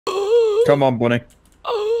Come on, bunny.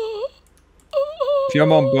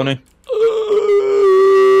 Come on, bunny.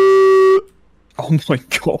 Oh my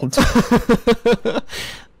god.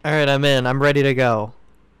 Alright, I'm in. I'm ready to go.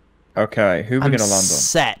 Okay, who are we gonna land on?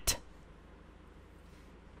 Set.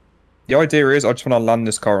 The idea is I just want to land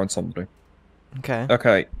this car on somebody. Okay.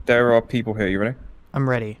 Okay, there are people here. You ready? I'm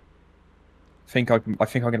ready. I think I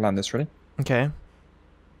can land this. Ready? Okay.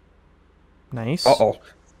 Nice. Uh-oh.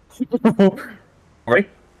 Ready?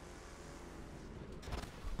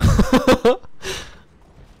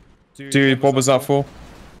 Dude, what was that for?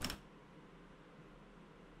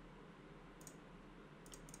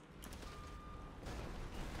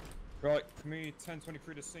 Right, can we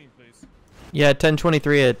 1023 the scene, please? Yeah,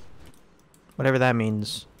 1023 it. Whatever that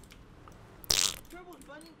means. Turbos,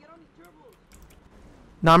 Bunny, get on these turbos.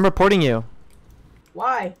 No, I'm reporting you.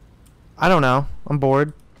 Why? I don't know. I'm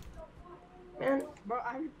bored. Man, bro,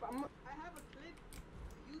 I have a clip.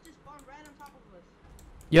 You just spawned right on top of us.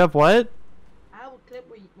 You have what? I have a clip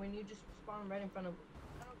when you just spawn right in front of us.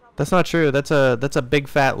 That's not true. That's a big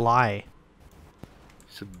fat lie.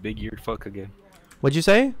 It's a big-eared fuck again. What'd you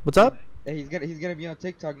say? What's up? Hey, he's gonna be on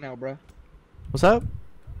TikTok now, bro. What's up?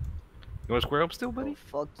 You want to square up still, buddy?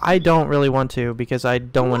 I don't really want to because I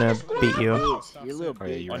don't want to beat you. You little Oh,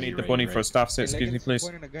 yeah, bitch. you're I right, need you're the right, bunny you're for a right. staff sit. Hey, Excuse me, Legacy, please.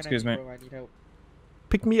 pointing a gun at Excuse me. Bro, I need help.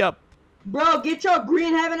 Pick me up. Bro, get your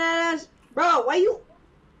green heaven ass. Bro, why you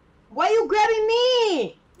grabbing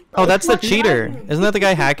me? Oh, that's the Fucking cheater. hacking. Isn't that the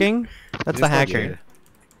guy hacking? That's the It's not hacker. cheater.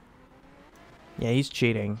 Yeah, he's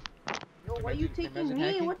cheating. Yo, why you Imagine taking me?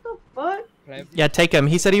 hacking. What the fuck? Yeah, take him.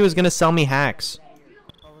 He said he was gonna sell me hacks.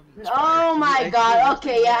 Oh my god.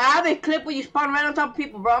 Okay, yeah, I have a clip where you spawn right on top of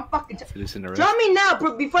people, bro. I'm fucking. Listen to Drop me now,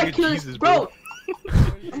 bro, before I Dude, kill this, Jesus, bro.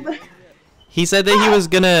 He said that he was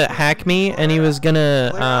gonna hack me and he was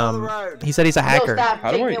gonna he said he's a hacker. Stop,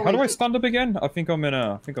 How take do me I away. stand up again? I think I'm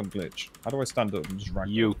glitch. How do I stand up and just rank?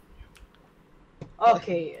 You.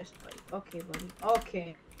 Okay, yes, buddy. Okay, buddy.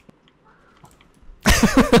 Okay.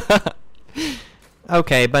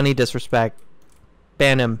 Okay, bunny disrespect.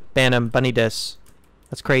 Ban him, bunny dis.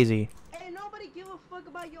 That's crazy. Hey, nobody give a fuck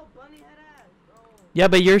about your bunny head ass, bro. Yeah,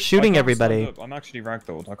 but you're shooting I can't everybody. stand up. I'm actually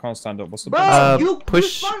ragdolled. I can't stand up. What's the Bro, point? you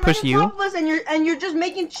push spawn right you. on top of us and you're just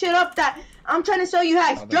making shit up that I'm trying to sell you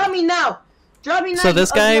hacks. Drop me now. Drop me now. So you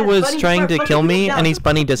this ugly guy ass was bunny, trying to before I kill put you me down. and he's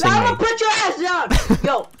bunny dissing Now I'm me. gonna put your ass down.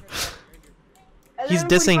 Yo. He's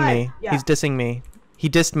dissing 11:45. me. Yeah. He's dissing me. He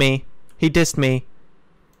dissed me. He dissed me.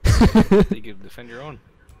 You can defend your own.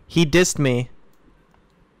 He dissed me.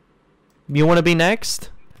 You want to be next?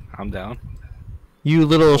 I'm down. You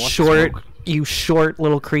little want the short, smoke. you short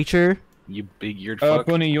little creature. You big-eared fuck.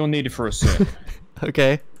 Bunny, you'll need it for a sit.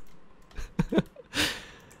 Okay.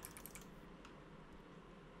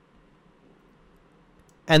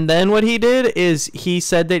 And then what he did is he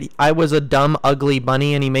said that I was a dumb, ugly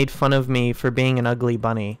bunny, and he made fun of me for being an ugly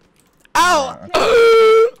bunny. Ow!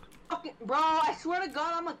 Fucking- Bro, I swear to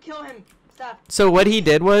God, I'm gonna kill him. Stop. So what he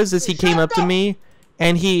did was he came up to me,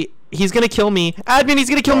 and he's gonna kill me. Admin, he's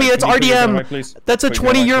gonna kill me. It's Can you put your gun away, RDM. please? That's a Put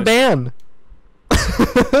your gun away, 20-year please. ban.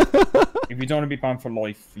 If you don't want to be banned for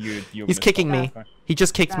life, you're He's gonna kicking stop. me. He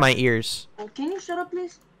just kicked my ears. Can you shut up,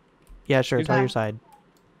 please? Yeah, sure. Tell Stop. your side.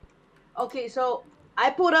 Okay, so I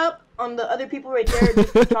pulled up on the other people right there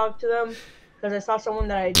just to talk to them because I saw someone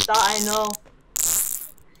that I thought I know.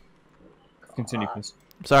 Continue, please.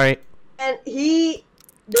 Sorry. And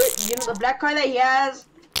the black car that he has,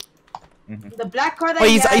 the black car that Oh,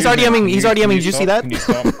 he he's has. RDMing. He's Can RDMing. Did you see that? Can you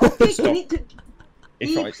stop? Okay, Stop. can you If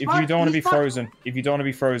he you spawned- don't want to he be spawned-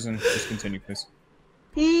 frozen, just continue, please.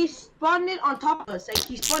 He spawned it on top of us. Like,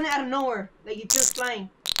 he spawned it out of nowhere. Like, he just flying.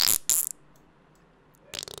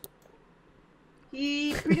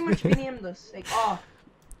 He pretty much BDM'd us. Like, oh.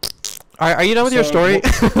 Are you done with your story?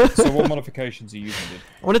 So what modifications are you using, dude?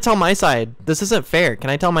 I want to tell my side. This isn't fair. Can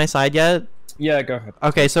I tell my side yet? Yeah, go ahead.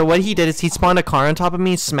 Okay, so what he did is he spawned a car on top of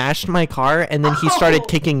me, smashed my car, and then he started Oh.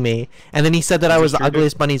 kicking me. And then he said that I Is was this the true, dude?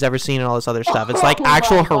 ugliest bunny he's ever seen and all this other stuff. It's like Oh my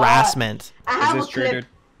actual God. harassment. I Is have a this true, clip. dude?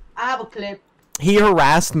 I have a clip. He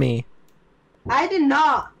harassed me. I did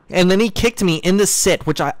not. And then he kicked me in the sit,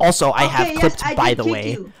 which I have yes, clipped, I by did the kick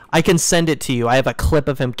way. you. I can send it to you. I have a clip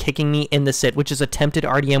of him kicking me in the sit, which is attempted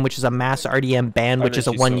RDM, which is a mass RDM ban, which is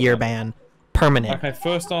a literally saw 1-year that. ban. Permanent. Okay,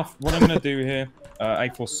 first off, what I'm going to do here,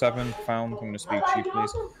 847 found, I'm going to speak to you,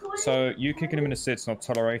 please. So, you kicking him in the sit's not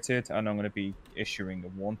tolerated, and I'm going to be issuing a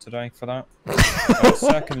warrant today for that.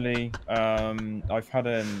 Secondly, I've had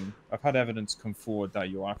evidence come forward that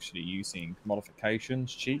you're actually using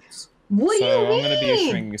modifications, cheats. What do So, you I'm mean? going to be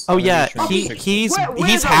issuing Oh yeah,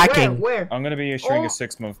 he's hacking Where? I'm going to be issuing Oh. a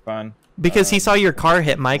 6-month ban. because he saw your car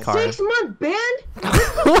hit my car. 6-month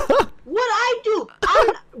ban? What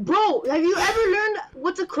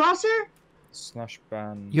crosshair?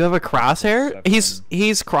 /ban. You have a crosshair? 7.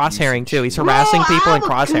 He's crosshairing too. He's harassing Bro, people I and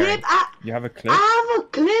have a crosshairing. clip. You have a clip? I have a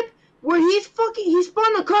clip where he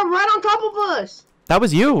spawned a car right on top of us. That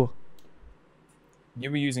was you. You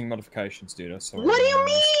were using modifications, dude. That's sorry. What do you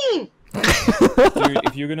mean? Dude,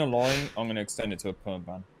 if you're gonna lie, I'm gonna extend it to a perm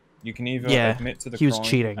ban. You can either Yeah, admit to the he was crime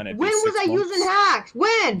cheating. and it'd When be was 6 I months. using hacks?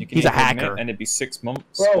 When? You can He's a either admit hacker. and it'd be 6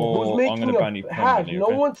 months, Bro, or who's I'm making gonna ban you a hack? permanently. No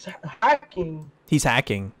Okay? one's hacking. He's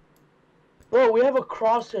hacking. Bro, we have a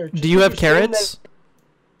crosshair. Do you have carrots?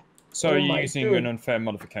 So Oh you're my using dude. an unfair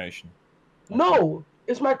modification. No,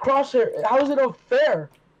 it's my crosshair. How is it unfair?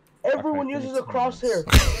 Everyone give me uses a 2 minutes.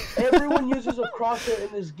 crosshair. Everyone uses a crosshair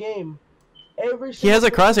in this game. He has a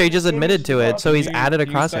single person crosshair. He in just this game admitted uses to it, so he's You- added a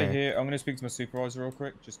you stay crosshair. here. I'm gonna speak to my supervisor real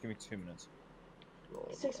quick. Just give me 2 minutes.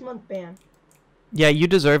 6-month ban. Yeah, you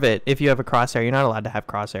deserve it if you have a crosshair. You're not allowed to have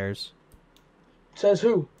crosshairs. Says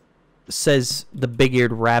who? Says the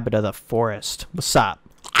big-eared rabbit of the forest. What's up?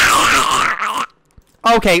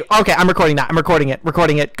 Okay, I'm recording that. I'm recording it.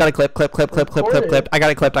 Got a clip. I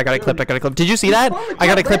got it clipped. Did you see that? I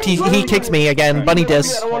got it clipped. He kicks me again. Bunny I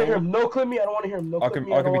diss. don't want to hear him. No clip me. I don't want to hear him. No I clip can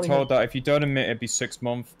me. I be don't want to hear told that if you don't admit, it'd be 6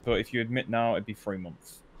 months, but if you admit now, it'd be 3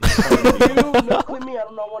 months. him. No clip me. I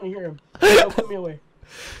do not want to hear him. No clip me away.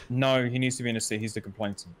 No, he needs to be in a seat. He's the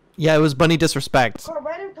complainant. Yeah, it was bunny disrespect. Car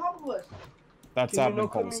right on top of us. That's Can you no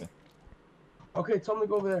admin clip policy. me? Okay, tell him to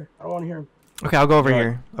go over there. I don't want to hear him. Okay, I'll go over Right.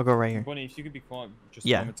 here. I'll go right here. Bunny, if you could be quiet, just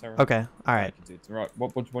Yeah. momentarily. Okay. All right. Thank you, dude. Right.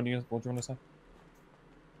 What do you want to say?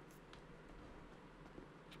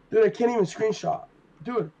 Dude, I can't even screenshot.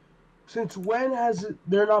 Dude, since when has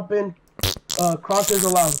there not been crosshairs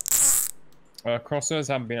allowed? Crosshairs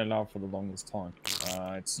haven't been allowed for the longest time.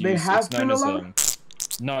 They have known been as, allowed?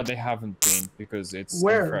 no, they haven't been because it's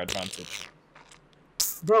Where? unfair advantage.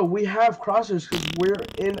 Bro, we have crosshairs because we're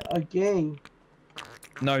in a gang.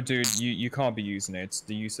 No, dude, you can't be using it. It's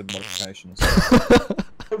the use of modifications.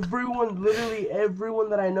 Everyone, literally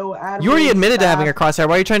everyone that I know, admin, You already admitted to having a staff, crosshair.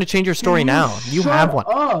 Why are you trying to change your story can now? You shut have one.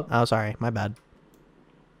 up? Oh, sorry. My bad.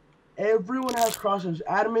 Everyone has crosshairs.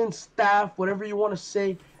 Admin, staff, whatever you want to say.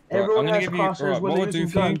 Right, Everyone I'm gonna has give you. crosshairs Right, when what they're I'll do using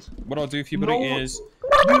for you? guns. What I'll do for you, No buddy, one- is You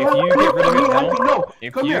if have you a get clip rid of of it me now, hacking? No,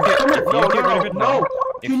 if come you here, get- come here. if you No, get rid of it now, no.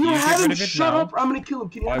 if Can you you have get him rid of it shut now, up? I'm gonna kill him.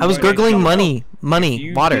 Can you I have I was him won't shut gurgling up? money. Money.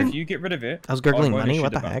 If Water. If you get rid of it, I was gurgling won't money? issue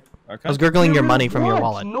What the ban. heck? Okay. I was gurgling Get your rid money of from your what?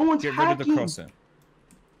 wallet. No one's Get rid of the hacking. crosshair.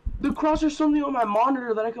 The crosshair's something on my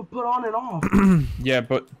monitor that I can put on and off. Yeah,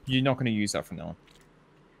 but you're not going to use that from now on.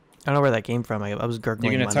 I don't know where that came from. I was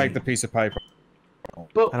gurgling You're going to money. take the piece of paper.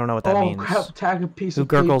 But, I don't know what that oh, means. crap, tag a piece Who of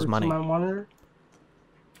paper gurgles to money? my monitor.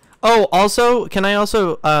 Oh, also, can I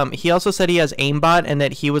also, he also said he has aimbot and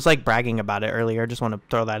that he was like bragging about it earlier. I just want to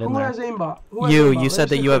throw that in Who there. has aimbot? Who has You aimbot? Let said me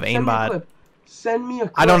that see you a have clip. Send me a aimbot. clip. Send me a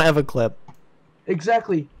clip. I don't have a clip.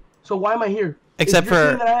 Exactly. So why am I here? Except if you're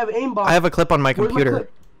saying for- that I have aimbot. I have a clip on my where's computer.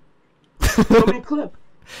 Show me a clip.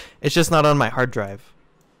 It's just not on my hard drive.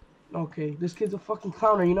 Okay, this kid's a fucking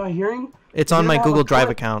clown. Are you not hearing? It's He on my doesn't have a Google Drive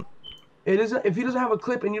clip. account. It isn't. If he doesn't have a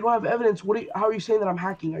clip and you don't have evidence, how are you saying that I'm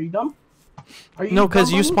hacking? Are you dumb? Are you No, because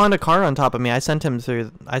dumb, you buddy? spawned a car on top of me. I sent him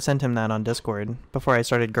that on Discord before I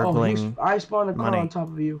started Oh, gurgling. I spawned a car money. on top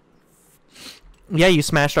of you. Yeah, you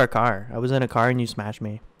smashed our car. I was in a car and you smashed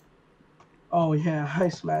me. Oh yeah, I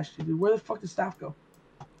smashed you, dude. Where the fuck did staff go?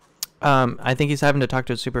 I think he's having to talk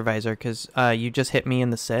to his supervisor because you just hit me in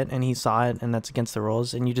the sit and he saw it and that's against the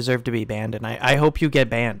rules and you deserve to be banned and I hope you get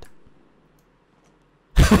banned.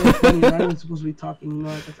 You're not even supposed to be talking. You know,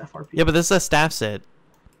 that's FRP. Yeah, but this is a staff sit.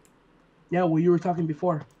 Yeah, well, you were talking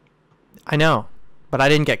before. I know, but I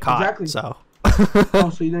didn't get caught. Exactly. So. Oh,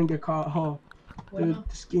 so you didn't get caught, huh? Dude,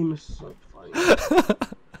 this game is so funny.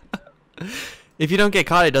 If you don't get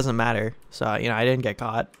caught, it doesn't matter. So, I didn't get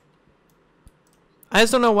caught. I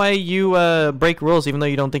just don't know why you break rules even though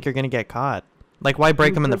you don't think you're going to get caught. Like, why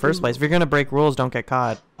break them in the first place? If you're going to break rules, don't get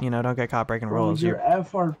caught. Don't get caught breaking Bro, rules. you're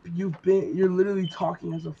FRP. You're literally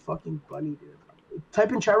talking as a fucking bunny, dude.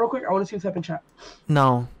 Type in chat real quick. I want to see you type in chat.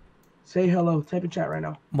 No. Say hello. Type in chat right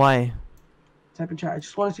now. Why? Type in chat. I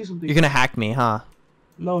just want to see something. You're going to hack me, huh?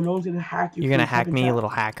 No, no one's gonna hack you. You're going to Can you hack type in me, you chat? little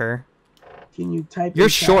hacker. Can you type You're in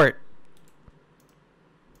chat? short.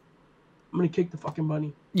 I'm gonna kick the fucking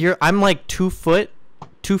bunny. I'm like 2 feet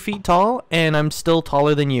tall, and I'm still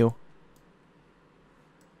taller than you.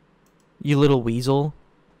 You little weasel.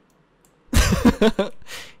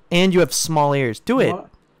 And you have small ears. Do it. What?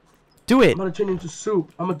 Do it. I'm gonna turn you into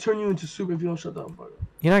soup. I'm gonna turn you into soup if you don't shut the fuck up.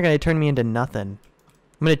 You're not going to turn me into nothing.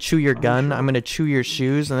 I'm going to chew your gun, sure. I'm going to chew your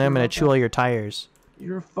shoes, and then I'm going to chew all your tires.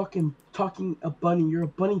 You're fucking talking a bunny. You're a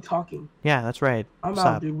bunny talking. Yeah, that's right. I'm Stop.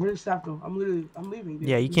 out, dude. Where's staff go? I'm leaving, dude.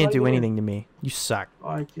 Yeah, you Just can't let do me in. anything to me. You suck. Oh,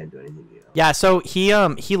 I can't do anything to you. Yeah, so he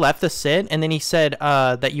left the sit and then he said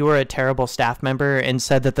that you were a terrible staff member and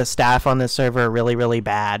said that the staff on this server are really, really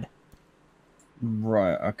bad.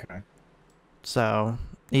 Right. Okay. So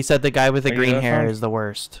he said the guy with the Are you green there, hair fam? is the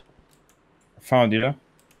worst. Found you there.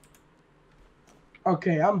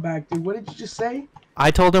 Okay, I'm back, dude. What did you just say?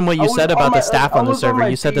 I told him what I you was said on about my- the staff I on the was on server. my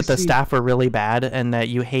You said that the PC. staff were really bad and that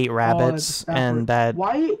you hate Oh, rabbits the staff and were- that.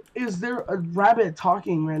 Why is there a rabbit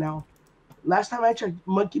talking right now? Last time I checked,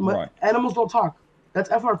 Right. animals don't talk. That's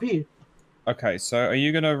FRP. Okay. So are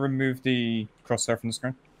you gonna remove the crosshair from the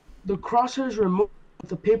screen? The crosshairs removed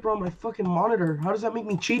the paper on my fucking monitor. How does that make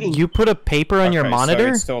me cheating? You put a paper on your Okay, monitor?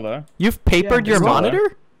 So it's still there. You've papered Yeah, your it's still there.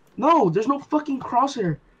 monitor? No, there's no fucking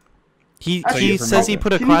crosshair. He So he you've says he removed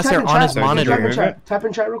put a Can you type crosshair in on chat? his So did you Type in monitor. remove chat. it? Type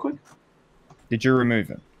in chat real quick. Did you remove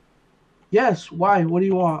it? Yes. Why? What do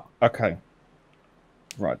you want? Okay.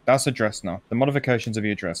 Right. That's addressed now. The modifications will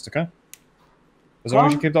be addressed. Okay. As long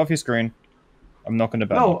as you Huh? keep it off your screen, I'm not gonna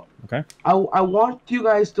ban No. you. Okay. I want you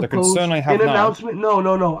guys to The post concern I have an now- announcement. No. I The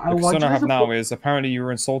want concern you I guys have to now is apparently you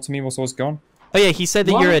were insulting me whilst I was gone. Oh yeah, he said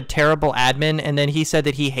that What? you're a terrible admin, and then he said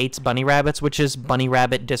that he hates bunny rabbits, which is bunny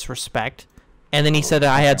rabbit disrespect. And then he said that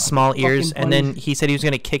I had small ears, Fucking and then bunnies. he said he was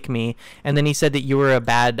gonna kick me, and then he said that you were a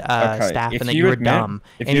bad Okay, staff if and that you you were admit- dumb,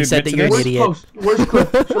 if and you he said admit that to you're an this- idiot. Where's the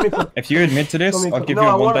clip? Show me a clip. If you admit to this, Show me a I'll clip. give No, you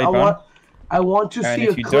a I want, 1-day I ban. want, I want to And see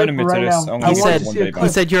if a you don't clip admit to right this, now. I'm I gonna He want said to one see a day clip. he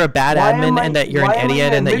said you're a bad Why am admin I- and that you're why an am I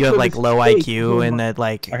idiot and that you have admit like to low this IQ fake? and that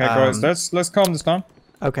like Okay, guys, let's calm this down.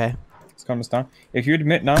 okay. Let's calm this down. If you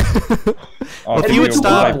admit now, If I'll give you you would a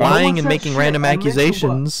stop 1-day ban. No one lying and said making shit. random Admit to what?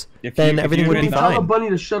 accusations, If then you everything would admit be now- Tell the fine. bunny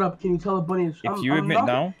to shut up. Can you tell the bunny to If you admit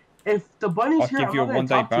now, If the bunny's I'll here, give I'm you a not gonna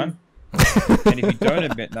 1-day talk to ban. you. And if you don't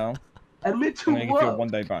admit now, Admit to I'm gonna give you a what?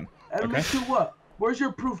 1-day ban. Admit Okay? to what? Where's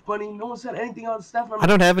your proof, bunny? No one said anything on the staff member. I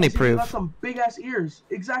don't have any I said You proof. got some big ass ears.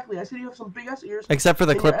 Exactly. I said you have some big ass ears. Except for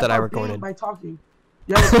the and clip you're that I FRPing recorded. by talking.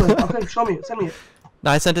 Yeah, the clip. Okay, show me it. Send me it.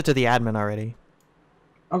 No, I sent it to the admin already.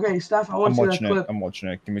 Okay, staff, I I'm want to see that watching it. clip. I'm watching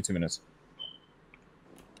it. Give me 2 minutes.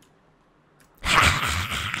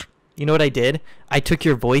 You know what I did? I took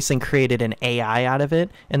your voice and created an AI out of it,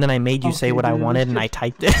 and then I made you say Okay, what I dude, wanted, and I let's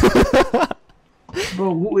typed it.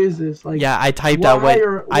 Bro, who is this? Like, Yeah, I typed what out what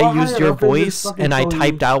higher- I what used higher your up is this voice, fucking and I telling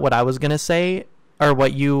typed you? out what I was gonna say, or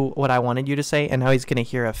what I wanted you to say, and now he's gonna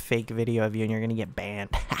hear a fake video of you, and you're gonna get banned.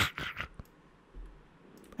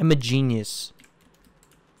 I'm a genius.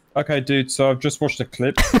 Okay, dude. So I've just watched the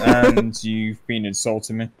clip, and you've been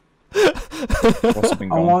insulting me. What's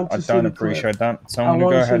been I gone? want I to see don't the clip. appreciate that. So I I'm gonna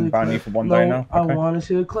wanna go see ahead the and ban you clip. for 1 No, day now. I Okay. want to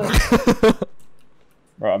see the clip.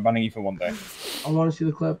 Right, I'm banning you for 1 day. I want to see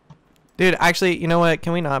the clip. Dude, actually, you know what?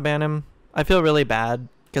 Can we not ban him? I feel really bad,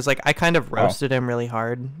 because, like, I kind of roasted him really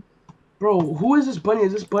hard. Bro, who is this bunny?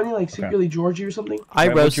 Is this bunny like secretly Georgie or something? I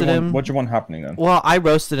Wait, roasted him. What do you want happening then? Well, I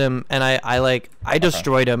roasted him, and I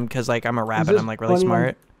destroyed him, because, like, I'm a rabbit. this I'm, like, really bunny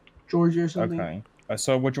smart. Georgie or something? Okay.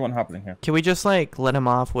 So what do you want happening here? Can we just, like, let him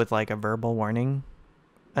off with, like, a verbal warning?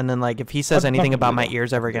 And then, like, if he says I'd anything fucking about do my that.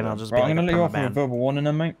 ears ever again, I'll just be Right, like, I'm gonna let you off with a permaban. verbal warning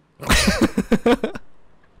then, mate.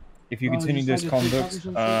 If you Oh, continue just this like a TikTok or conduct,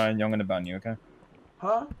 some shit? I'm gonna ban you, okay?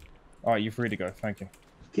 Huh? Alright, you're free to go. Thank you.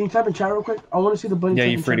 Can you type in chat real quick? I want to see the bunny. Yeah,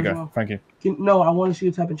 type you're in free to chat as go. well. Thank you. No, I want to see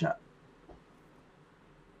you type in chat.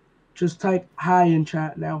 Just type hi in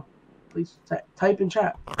chat now. Please type in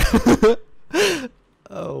chat.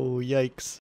 Oh, yikes.